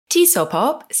TESOL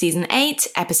Pop, Season 8,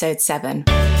 Episode 7.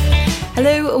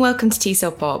 Hello and welcome to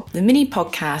TESOL Pop, the mini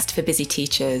podcast for busy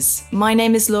teachers. My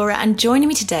name is Laura and joining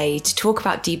me today to talk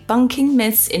about debunking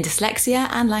myths in dyslexia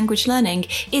and language learning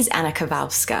is Ania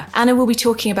Karwowska. Ania will be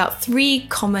talking about 3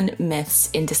 common myths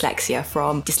in dyslexia,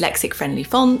 from dyslexic-friendly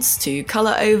fonts to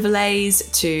colour overlays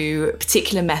to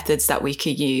particular methods that we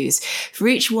could use. For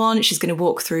each one, she's going to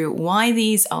walk through why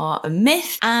these are a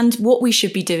myth and what we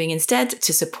should be doing instead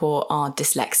to support our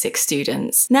dyslexic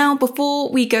students. Now, before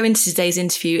we go into today's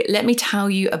interview, let me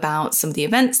tell you about some of the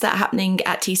events that are happening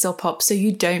at TESOL Pop so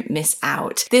you don't miss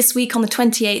out. This week on the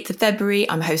 28th of February,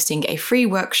 I'm hosting a free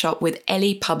workshop with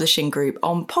Ellie Publishing Group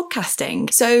on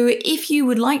podcasting. So if you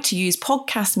would like to use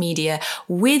podcast media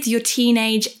with your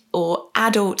teenage or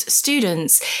adult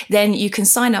students, then you can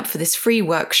sign up for this free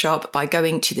workshop by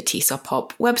going to the TESOL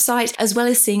Pop website, as well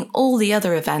as seeing all the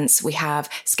other events we have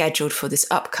scheduled for this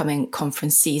upcoming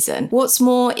conference season. What's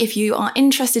more, if you are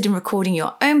interested in recording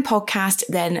your own podcast,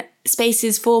 then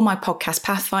spaces for my podcast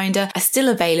Pathfinder are still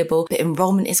available, but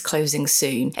enrollment is closing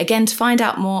soon. Again, to find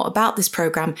out more about this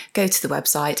program, go to the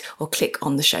website or click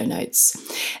on the show notes.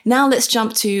 Now let's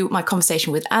jump to my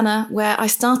conversation with Ania, where I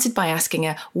started by asking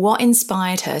her what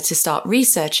inspired her to start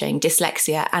researching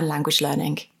dyslexia and language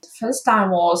learning. The first time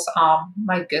was,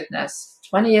 my goodness,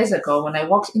 20 years ago when I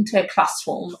walked into a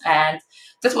classroom, and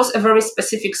that was a very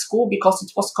specific school because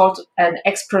it was called an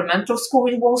experimental school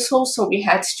in Warsaw. So we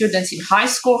had students in high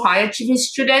school, high achieving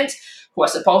students who were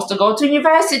supposed to go to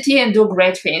university and do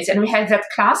great things. And we had that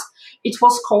class. It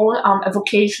was called a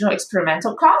vocational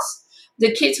experimental class.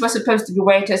 The kids were supposed to be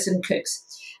waiters and cooks.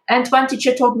 And one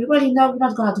teacher told me, well, we're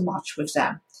not going to do much with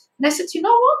them. And I said, you know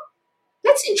what?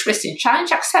 That's interesting.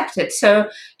 Challenge accepted. So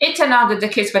it turned out that the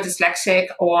kids were dyslexic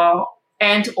or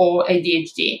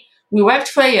ADHD. We worked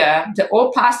for a year. They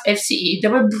all passed FCE. They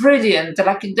were brilliant.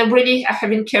 They really are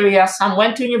having careers. Some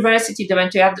went to university. They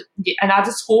went to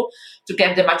another school to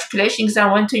get the matriculation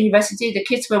exam, went to university. The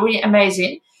kids were really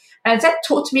amazing. And that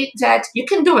taught me that you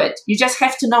can do it. You just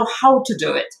have to know how to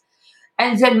do it.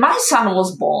 And then my son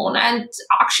was born. And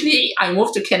actually, I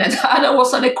moved to Canada and I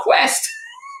was on a quest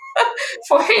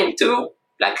for him to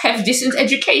have decent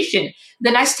education.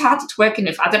 Then I started working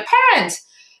with other parents.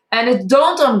 And it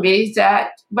dawned on me that,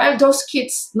 well, those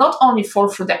kids not only fall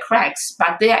through the cracks,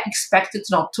 but they are expected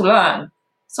not to learn.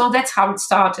 So that's how it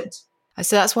started.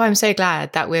 So that's why I'm so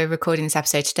glad that we're recording this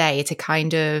episode today, to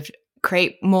kind of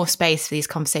create more space for these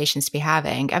conversations to be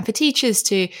having, and for teachers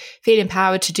to feel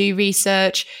empowered to do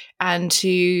research and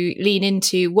to lean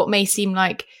into what may seem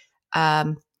like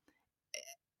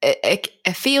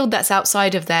a field that's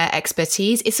outside of their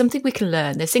expertise. Is something we can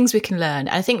learn. There's things we can learn.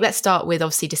 And I think let's start with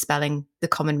obviously dispelling the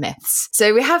common myths.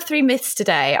 So we have 3 myths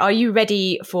today. Are you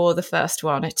ready for the first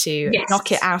one to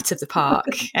knock it out of the park?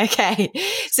 Okay.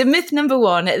 So myth number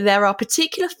 1, there are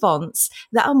particular fonts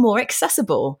that are more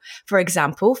accessible. For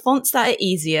example, fonts that are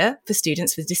easier for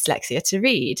students with dyslexia to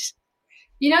read.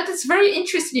 That's very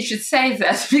interesting you should say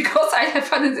that, because I have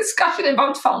had a discussion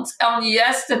about fonts only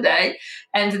yesterday,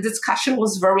 and the discussion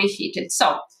was very heated.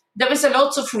 So there is a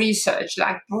lot of research,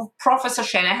 like Professor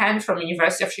Shanahan from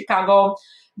University of Chicago,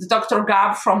 the Dr.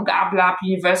 Gab from Gab Lab,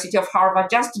 University of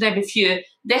Harvard, just to name a few.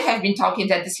 They have been talking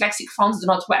that dyslexic fonts do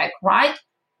not work, right?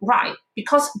 Right,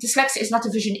 because dyslexia is not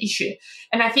a vision issue.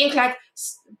 And I think I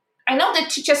know that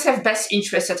teachers have best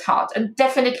interests at heart, and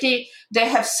definitely they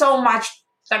have so much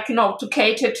to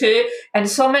cater to, and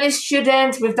so many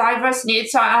students with diverse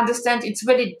needs. So I understand it's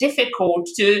really difficult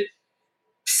to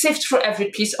sift through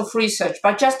every piece of research.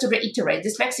 But just to reiterate,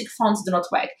 dyslexic fonts do not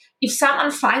work. If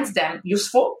someone finds them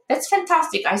useful, that's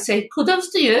fantastic. I say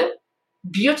kudos to you.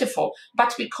 Beautiful.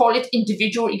 But we call it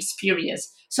individual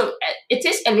experience. So it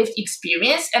is a lived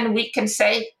experience, and we can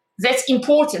say that's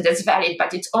important, that's valid,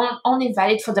 but it's only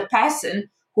valid for the person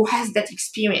who has that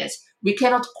experience. We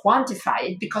cannot quantify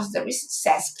it because the research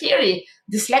says clearly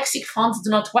dyslexic fonts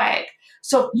do not work.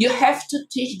 So you have to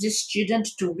teach the student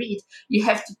to read. You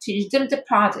have to teach them the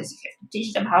patterns. You have to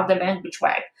teach them how the language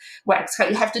works.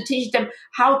 You have to teach them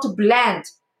how to blend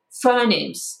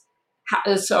phonemes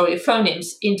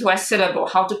into a syllable,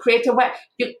 how to create a word.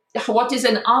 What is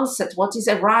an onset? What is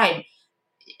a rhyme?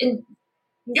 And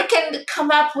you can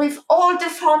come up with all the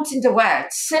fonts in the world,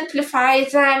 simplify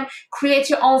them,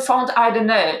 create your own font, I don't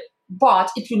know.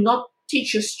 But it will not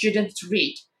teach your students to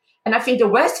read. And I think the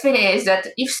worst thing is that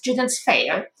if students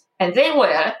fail, and they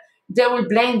will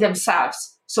blame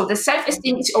themselves. So the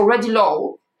self-esteem is already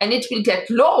low, and it will get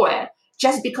lower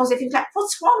just because they think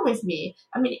what's wrong with me?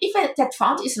 I mean, if that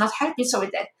font is not helping, so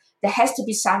that there has to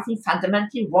be something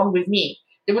fundamentally wrong with me.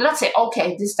 They will not say,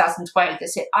 okay, this doesn't work. They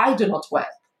say, I do not work.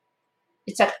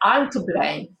 It's like, I'm to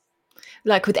blame.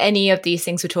 like with any of these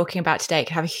things we're talking about today, it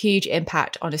can have a huge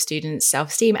impact on a student's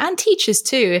self-esteem, and teachers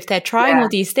too, if they're trying all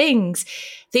these things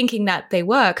thinking that they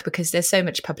work because there's so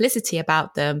much publicity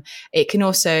about them. It can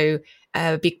also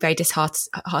be very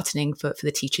disheartening for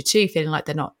the teacher too, feeling like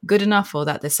they're not good enough or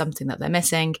that there's something that they're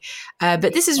missing.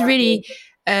 But this is really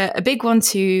a big one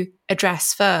to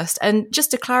address first. And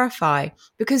just to clarify,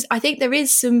 because I think there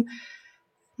is some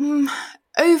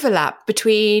overlap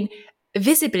between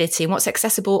visibility and what's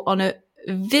accessible on a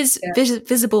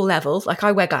visible level. Like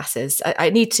I wear glasses. I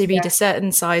need to read a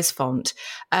certain size font.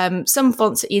 Some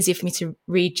fonts are easier for me to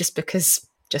read just because.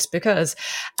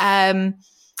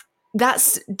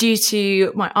 That's due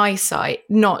to my eyesight,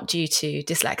 not due to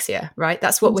dyslexia, right?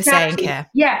 That's what we're saying here.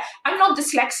 Yeah, I'm not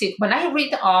dyslexic. When I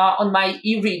read on my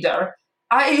e-reader,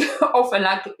 I often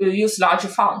use larger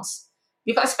fonts,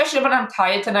 because especially when I'm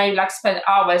tired and I spend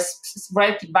hours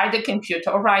writing by the computer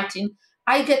or writing,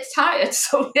 I get tired.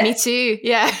 So Me too,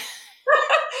 yeah.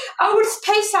 I will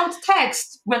space out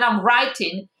text when I'm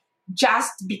writing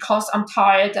just because I'm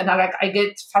tired and I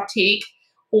get fatigued,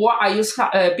 or I use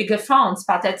bigger fonts,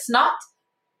 but that's not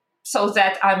so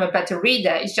that I'm a better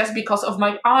reader. It's just because of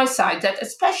my eyesight that,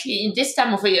 especially in this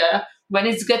time of year, when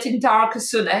it's getting darker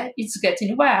sooner, it's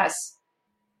getting worse.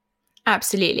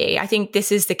 Absolutely. I think this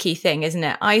is the key thing, isn't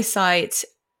it? Eyesight,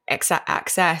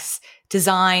 access,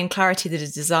 design, clarity of the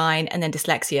design, and then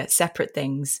dyslexia, separate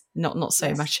things, not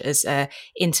so much as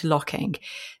interlocking.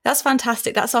 That's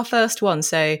fantastic. That's our first one.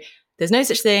 So there's no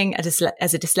such thing as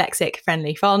a dyslexic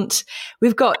friendly font.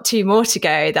 We've got 2 more to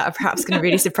go that are perhaps going to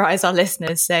really surprise our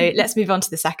listeners. So let's move on to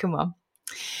the second one.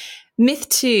 Myth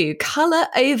 2, color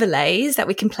overlays that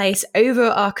we can place over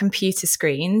our computer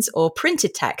screens or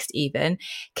printed text even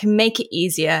can make it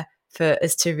easier for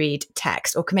us to read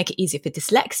text, or can make it easier for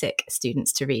dyslexic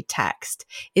students to read text.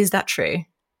 Is that true?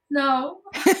 No.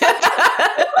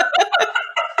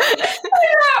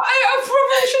 I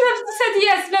probably should have said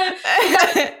yes. No.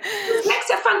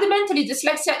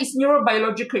 Dyslexia is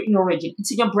neurobiological in origin.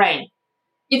 It's in your brain.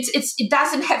 It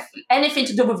doesn't have anything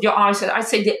to do with your eyes. I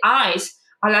say the eyes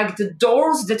are like the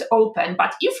doors that open.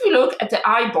 But if you look at the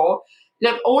eyeball,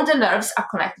 all the nerves are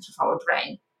connected with our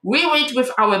brain. We read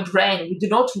with our brain. We do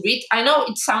not read. I know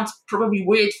it sounds probably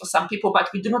weird for some people, but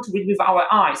we do not read with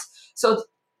our eyes. So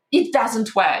it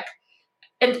doesn't work.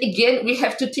 And again, we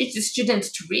have to teach the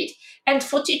students to read. And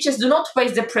for teachers, do not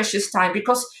waste their precious time,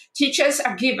 because teachers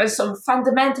are given, so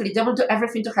fundamentally, they will do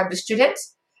everything to help the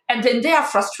students. And then they are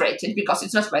frustrated because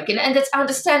it's not working. And that's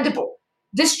understandable.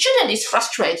 The student is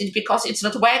frustrated because it's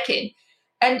not working.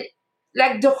 And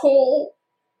the whole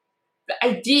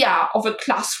idea of a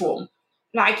classroom,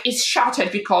 is shattered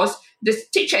because the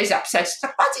teacher is upset. It's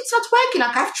but it's not working.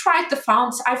 I've tried the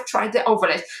fonts, I've tried the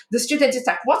overlays. The student is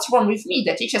what's wrong with me?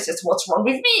 The teacher says, what's wrong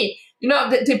with me?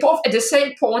 They both at the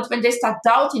same point when they start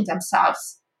doubting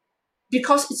themselves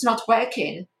because it's not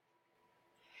working.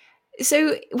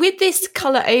 So with this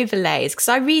color overlays, because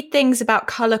I read things about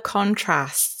color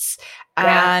contrasts,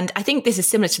 and I think this is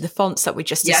similar to the fonts that we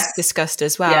just discussed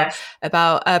as well,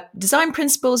 about design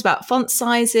principles, about font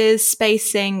sizes,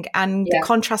 spacing, and the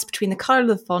contrast between the color of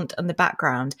the font and the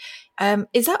background.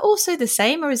 Is that also the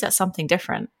same, or is that something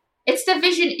different? It's the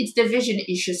vision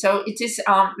issue. So it is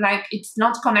it's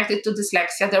not connected to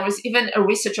dyslexia. There was even a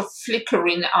research of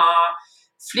flickering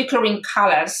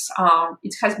colors.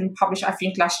 It has been published, I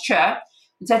think, last year,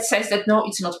 that says that no,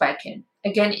 it's not working.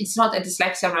 Again, it's not a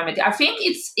dyslexia remedy. I think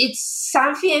it's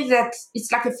something that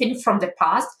it's like a thing from the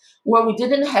past where we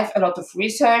didn't have a lot of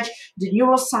research. The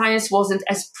neuroscience wasn't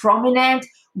as prominent.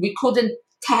 We couldn't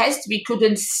test, we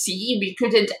couldn't see, we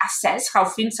couldn't assess how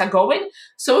things are going.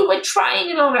 So we were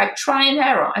trying, try and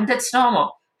error, and that's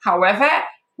normal. However,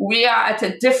 we are at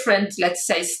a different, let's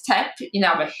say, step in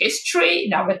our history,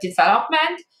 in our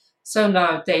development. So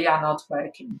no, they are not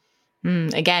working.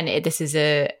 Again, this is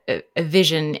a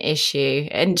vision issue.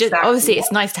 And just obviously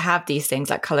it's nice to have these things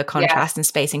like color contrast and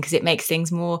spacing, because it makes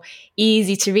things more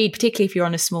easy to read, particularly if you're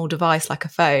on a small device like a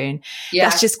phone.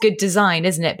 That's just good design,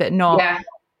 isn't it? But not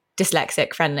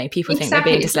dyslexic friendly. People think they're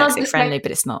being dyslexic friendly,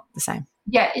 but it's not the same.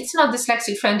 Yeah, it's not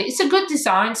dyslexic friendly. It's a good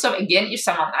design. So again, if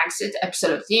someone likes it,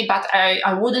 absolutely. But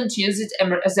I wouldn't use it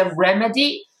as a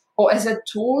remedy or as a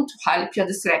tool to help your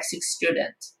dyslexic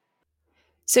student.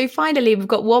 So finally, we've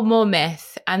got one more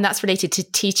myth, and that's related to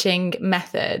teaching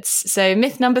methods. So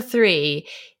myth number 3,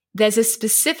 there's a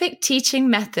specific teaching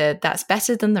method that's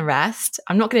better than the rest.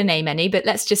 I'm not going to name any, but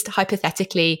let's just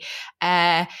hypothetically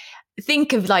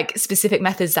think of specific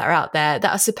methods that are out there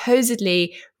that are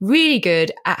supposedly really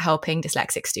good at helping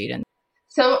dyslexic students.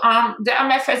 So there are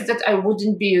methods that I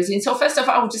wouldn't be using. So first of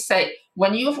all, I would just say,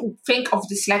 when you think of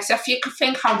dyslexia,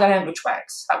 think how the language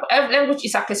works. Every language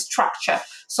is like a structure.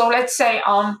 So let's say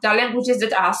there are languages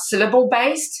that are syllable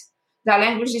based. There are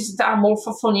languages that are more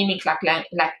for phonemic,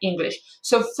 like English.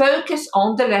 So focus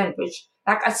on the language.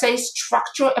 Like I say,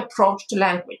 structural approach to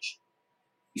language.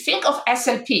 You think of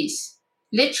SLPs.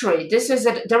 Literally,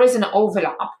 there is an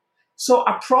overlap. So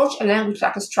approach a language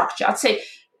like a structure. I'd say,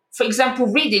 for example,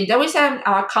 reading. There is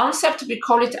a concept, we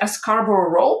call it a Scarborough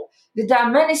role. There are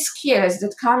many skills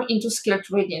that come into skilled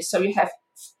reading. So you have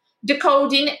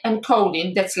decoding and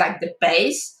coding. That's like the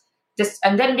base.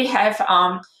 And then we have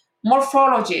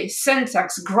morphology,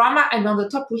 syntax, grammar, and on the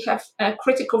top we have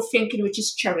critical thinking, which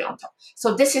is cherry on top.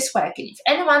 So this is working. If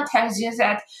anyone tells you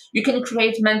that you can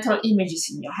create mental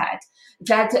images in your head,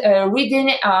 that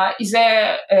reading is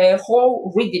a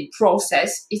whole reading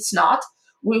process, it's not.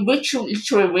 We literally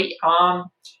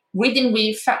reading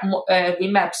we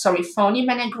map phoneme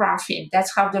and grapheme.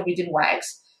 That's how the reading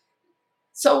works.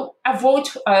 So avoid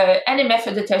any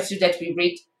method that tells you that we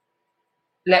read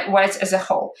words as a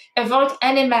whole. Avoid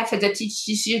any method that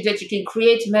teaches you that you can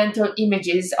create mental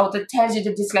images or that tells you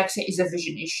that dyslexia is a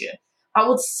vision issue. I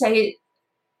would say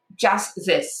just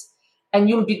this, and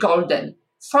you'll be golden.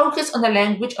 Focus on the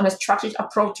language, on a structured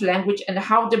approach to language and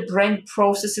how the brain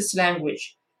processes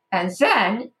language. And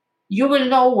then you will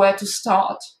know where to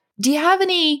start. Do you have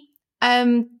any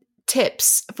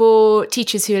tips for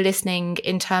teachers who are listening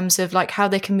in terms of like how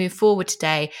they can move forward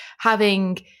today,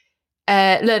 having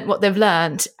learned what they've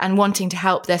learned and wanting to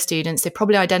help their students? They've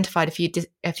probably identified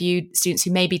a few students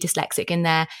who may be dyslexic in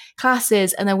their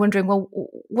classes, and they're wondering, well,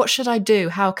 what should I do?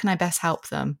 How can I best help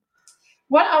them?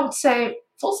 Well, I would say,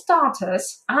 for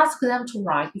starters, ask them to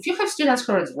write. If you have students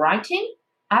who are writing,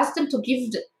 ask them to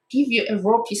give you a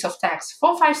raw piece of text, 4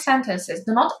 or 5 sentences.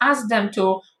 Do not ask them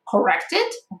to correct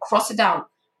it or cross it out.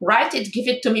 Write it, give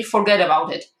it to me, forget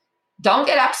about it. Don't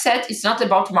get upset. It's not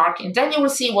about marking. Then you will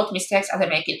see what mistakes are they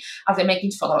making. Are they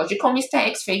making phonological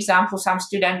mistakes? For example, some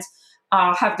students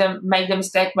have them make the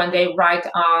mistake when they write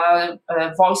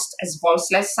voiced as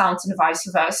voiceless sounds and vice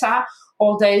versa,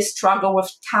 or they struggle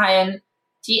with Tion,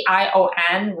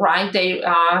 right? They,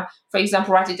 for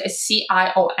example, write it as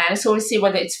Cion. So we'll see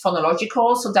whether it's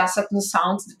phonological. So there are certain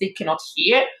sounds that they cannot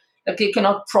hear, that they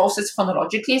cannot process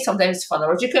phonologically. So there is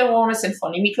phonological awareness and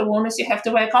phonemic awareness you have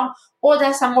to work on. Or there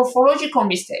are some morphological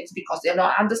mistakes because they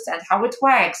don't understand how it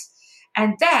works.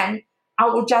 And then I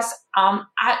would just,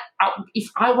 if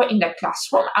I were in the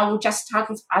classroom, I would just start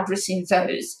with addressing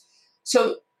those.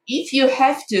 So if you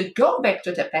have to go back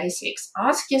to the basics,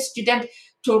 ask your student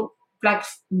to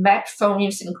map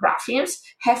phonemes and graphemes,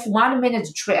 have 1-minute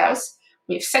drills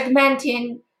with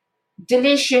segmenting,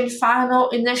 deletion, final,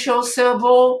 initial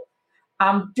syllable,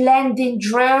 blending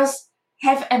drills,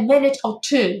 have a minute or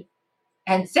 2,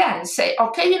 and then say,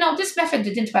 okay, this method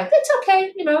didn't work. That's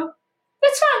okay,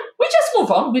 that's fine. We just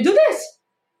move on. We do this.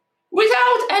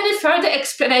 Without any further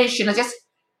explanation, I just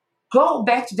go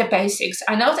back to the basics.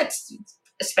 I know that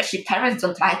especially parents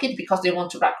don't like it because they want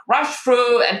to rush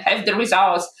through and have the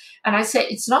results. And I say,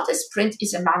 it's not a sprint,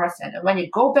 it's a marathon. And when you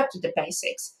go back to the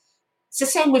basics, it's the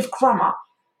same with grammar.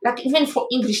 Like even for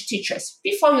English teachers,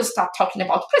 before you start talking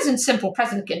about present simple,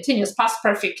 present continuous, past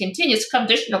perfect continuous,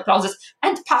 conditional clauses,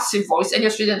 and passive voice, and your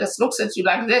student just looks at you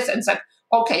like this and says,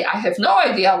 okay, I have no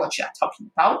idea what you're talking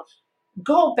about.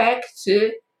 Go back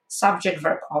to subject,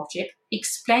 verb, object,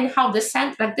 explain how the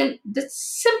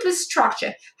simplest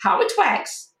structure, how it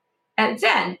works, and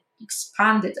then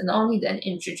expand it and only then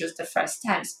introduce the first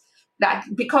tense.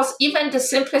 Because even the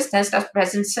simplest tense, like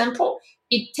present simple,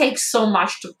 it takes so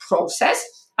much to process.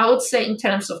 I would say in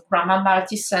terms of grammar,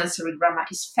 multisensory grammar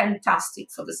is fantastic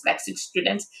for dyslexic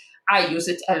students. I use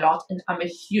it a lot and I'm a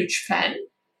huge fan,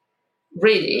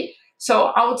 really. So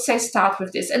I would say start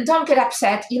with this and don't get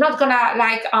upset. You're not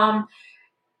gonna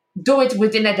do it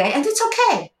within a day, and it's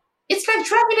okay. It's like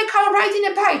driving a car, riding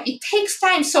a bike. It takes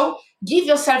time, so give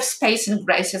yourself space and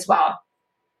grace as well.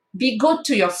 Be good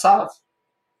to yourself.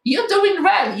 You're doing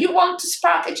well. You want to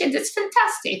spark a change. It's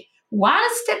fantastic. One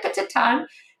step at a time,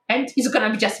 and it's going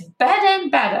to be just better and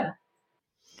better.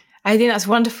 I think that's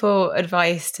wonderful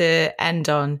advice to end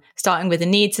on, starting with a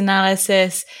needs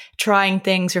analysis, trying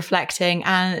things, reflecting,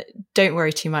 and don't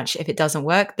worry too much if it doesn't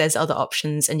work. There's other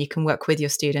options and you can work with your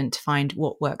student to find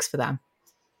what works for them.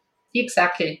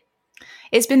 Exactly.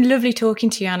 It's been lovely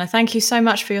talking to you, Anna. Thank you so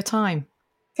much for your time.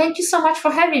 Thank you so much for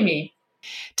having me.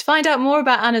 To find out more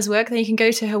about Anna's work, then you can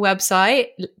go to her website,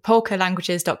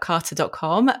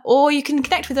 polkalanguages.carter.com, or you can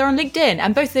connect with her on LinkedIn.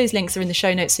 And both of those links are in the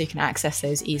show notes, so you can access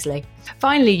those easily.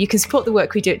 Finally, you can support the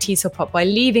work we do at TESOL Pop by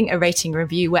leaving a rating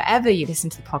review wherever you listen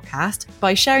to the podcast,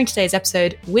 by sharing today's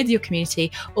episode with your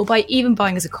community, or by even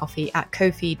buying us a coffee at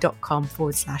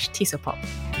ko-fi.com/TESOL Pop.